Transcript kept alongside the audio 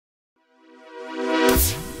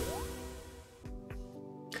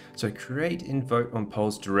So create and vote on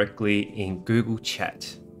polls directly in Google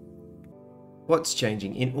Chat. What's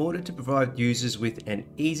changing? In order to provide users with an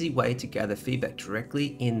easy way to gather feedback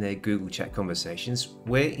directly in their Google Chat conversations,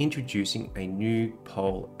 we're introducing a new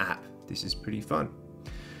poll app. This is pretty fun.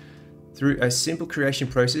 Through a simple creation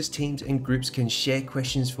process, teams and groups can share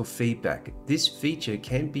questions for feedback. This feature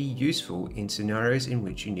can be useful in scenarios in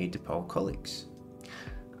which you need to poll colleagues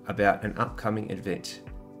about an upcoming event,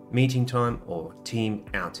 meeting time, or team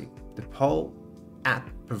outing. The poll app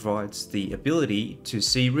provides the ability to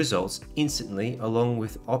see results instantly, along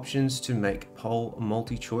with options to make poll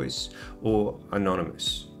multi-choice or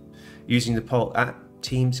anonymous. Using the poll app,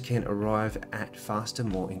 teams can arrive at faster,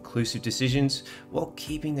 more inclusive decisions while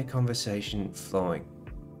keeping the conversation flowing.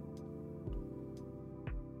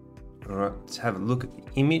 All right, let's have a look at the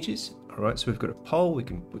images. All right, so we've got a poll. We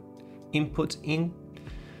can put inputs in.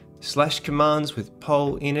 / commands with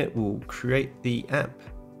poll in it will create the app.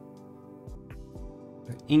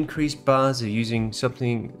 Increased bars are using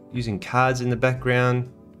cards in the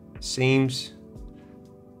background, seams,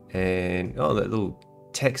 and that little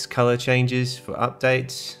text color changes for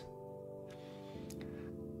updates.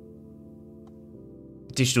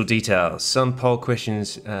 Digital details. Some poll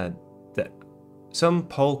questions that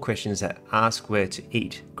ask where to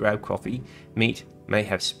eat, grab coffee, meet may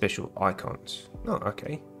have special icons. Oh,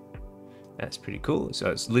 okay. That's pretty cool. So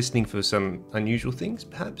it's listening for some unusual things,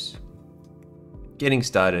 perhaps. Getting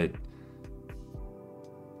started.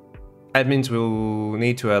 Admins will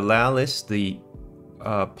need to allow list the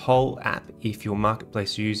poll app if your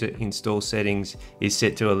marketplace user install settings is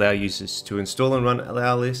set to allow users to install and run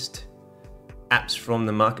allow list apps from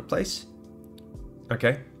the marketplace.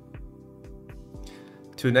 Okay.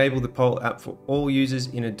 To enable the poll app for all users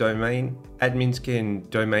in a domain, admins can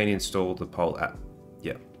domain install the poll app.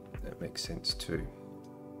 Yeah, that makes sense too.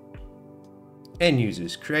 End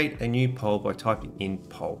users, create a new poll by typing in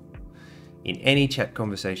poll in any chat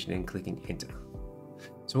conversation and clicking enter.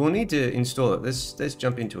 So we'll need to install it. Let's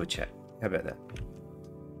jump into a chat. How about that?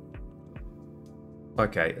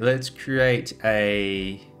 Okay, let's create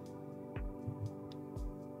a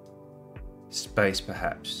space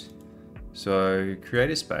perhaps. So create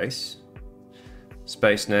a space.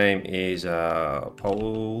 Space name is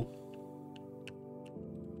polling.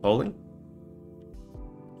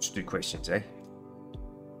 Let's do questions, eh?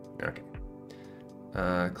 Okay.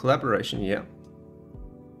 Collaboration, yeah.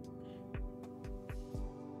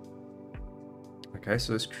 Okay,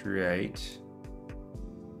 so let's create.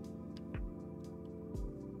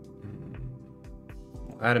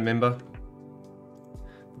 We'll add a member.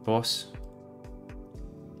 Boss.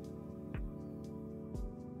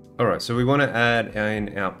 All right, so we want to add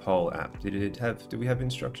in our poll app. Do we have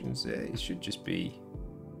instructions there? It should just be.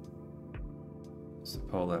 What's the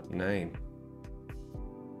poll app name?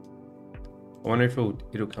 I wonder if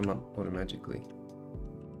it'll come up automatically.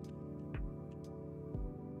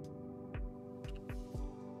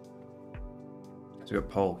 So we got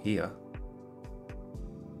poll here.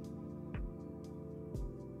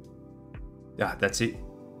 Yeah, that's it.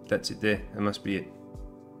 That's it there. That must be it.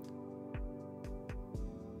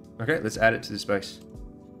 Okay, let's add it to the space.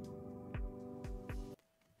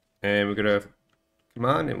 And we're gonna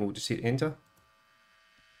command and we'll just hit enter.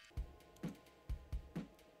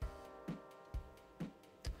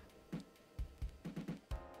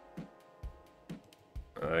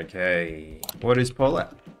 Okay, what is poll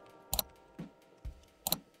app?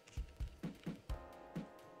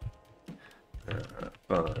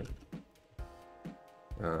 Fine.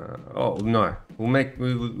 Oh no,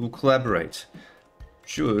 we'll collaborate.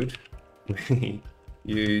 Should we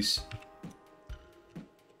use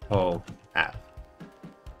poll app?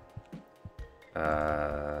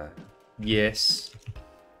 Yes.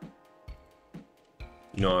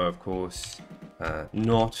 No, of course.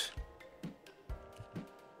 Not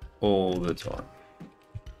all the time.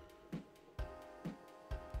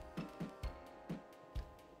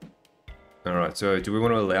 All right, so do we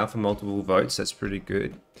want to allow for multiple votes? That's pretty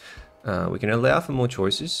good. We can allow for more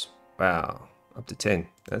choices. Wow, up to 10.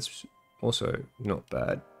 That's also not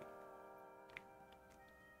bad.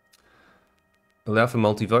 Allow for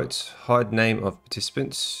multi-votes. Hide name of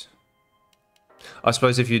participants. I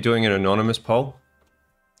suppose if you're doing an anonymous poll,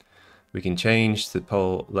 we can change the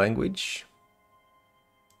poll language.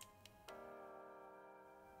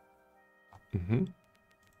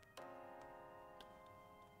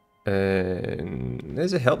 And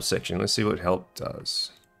there's a help section. Let's see what help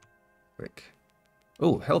does. Click.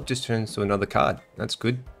 Oh, help just turns to another card. That's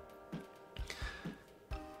good.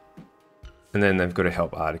 And then they've got a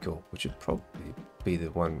help article, which would probably be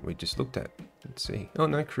the one we just looked at. Let's see. Oh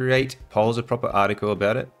no, create polls a proper article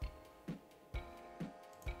about it.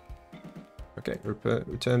 Okay,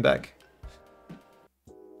 return back.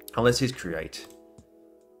 And let's hit create.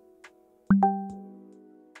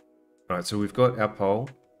 All right, so we've got our poll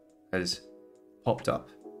has popped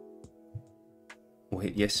up. We'll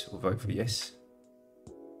hit yes, we'll vote for yes.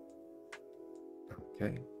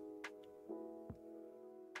 Okay.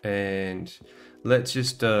 And let's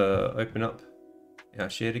just open up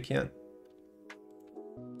our shared account.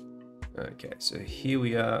 Okay, so here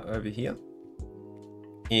we are over here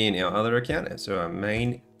in our other account, so our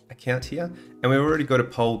main account here, and we've already got a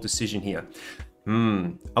poll decision here.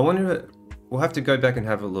 I wonder, we'll have to go back and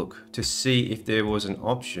have a look to see if there was an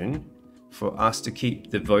option for us to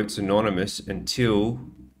keep the votes anonymous until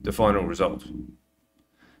the final result,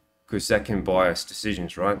 because that can bias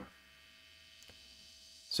decisions, right?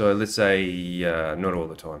 So let's say not all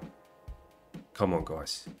the time. Come on,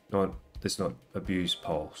 guys, let's not abuse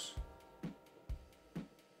polls.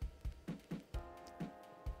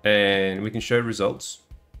 And we can show results.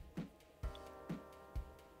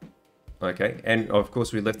 Okay, and of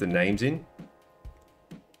course we left the names in.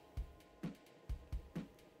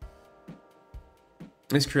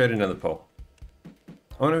 Let's create another poll.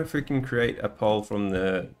 I wonder if we can create a poll from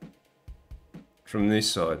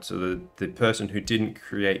this side, so the person who didn't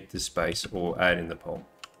create the space or add in the poll.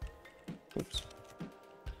 Oops.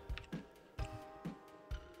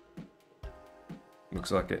 Looks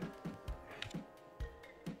like it.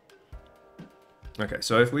 Okay,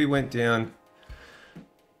 so if we went down,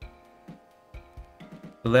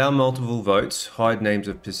 allow multiple votes, hide names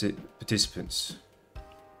of participants.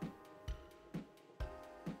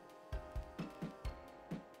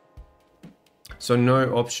 So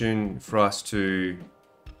no option for us to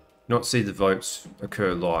not see the votes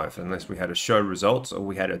occur live unless we had a show results or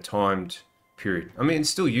we had a timed period. I mean, it's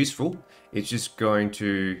still useful. It's just going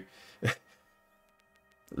to,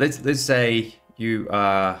 let's say you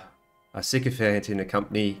are a sycophant in a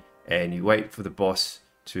company and you wait for the boss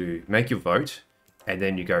to make your vote, and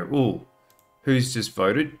then you go, oh, who's just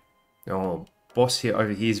voted? Oh, boss here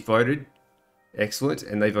over here's voted. Excellent.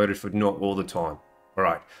 And they voted for not all the time. All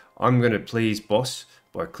right, I'm going to please boss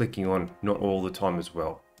by clicking on not all the time as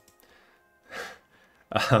well.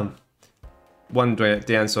 One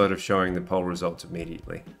downside of showing the poll results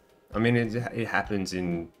immediately. I mean, it happens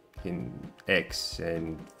in X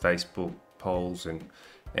and Facebook polls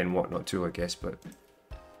and whatnot too, I guess, but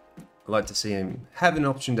I'd like to see him have an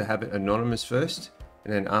option to have it anonymous first,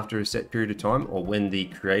 and then after a set period of time, or when the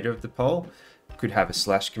creator of the poll could have a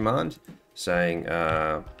slash command saying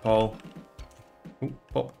poll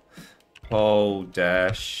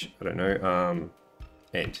dash, I don't know,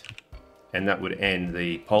 end. And that would end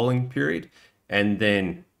the polling period, and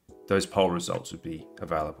then those poll results would be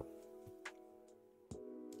available.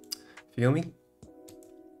 Feel me?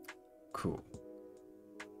 Cool.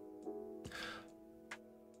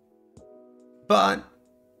 But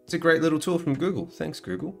it's a great little tool from Google. Thanks,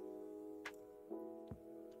 Google.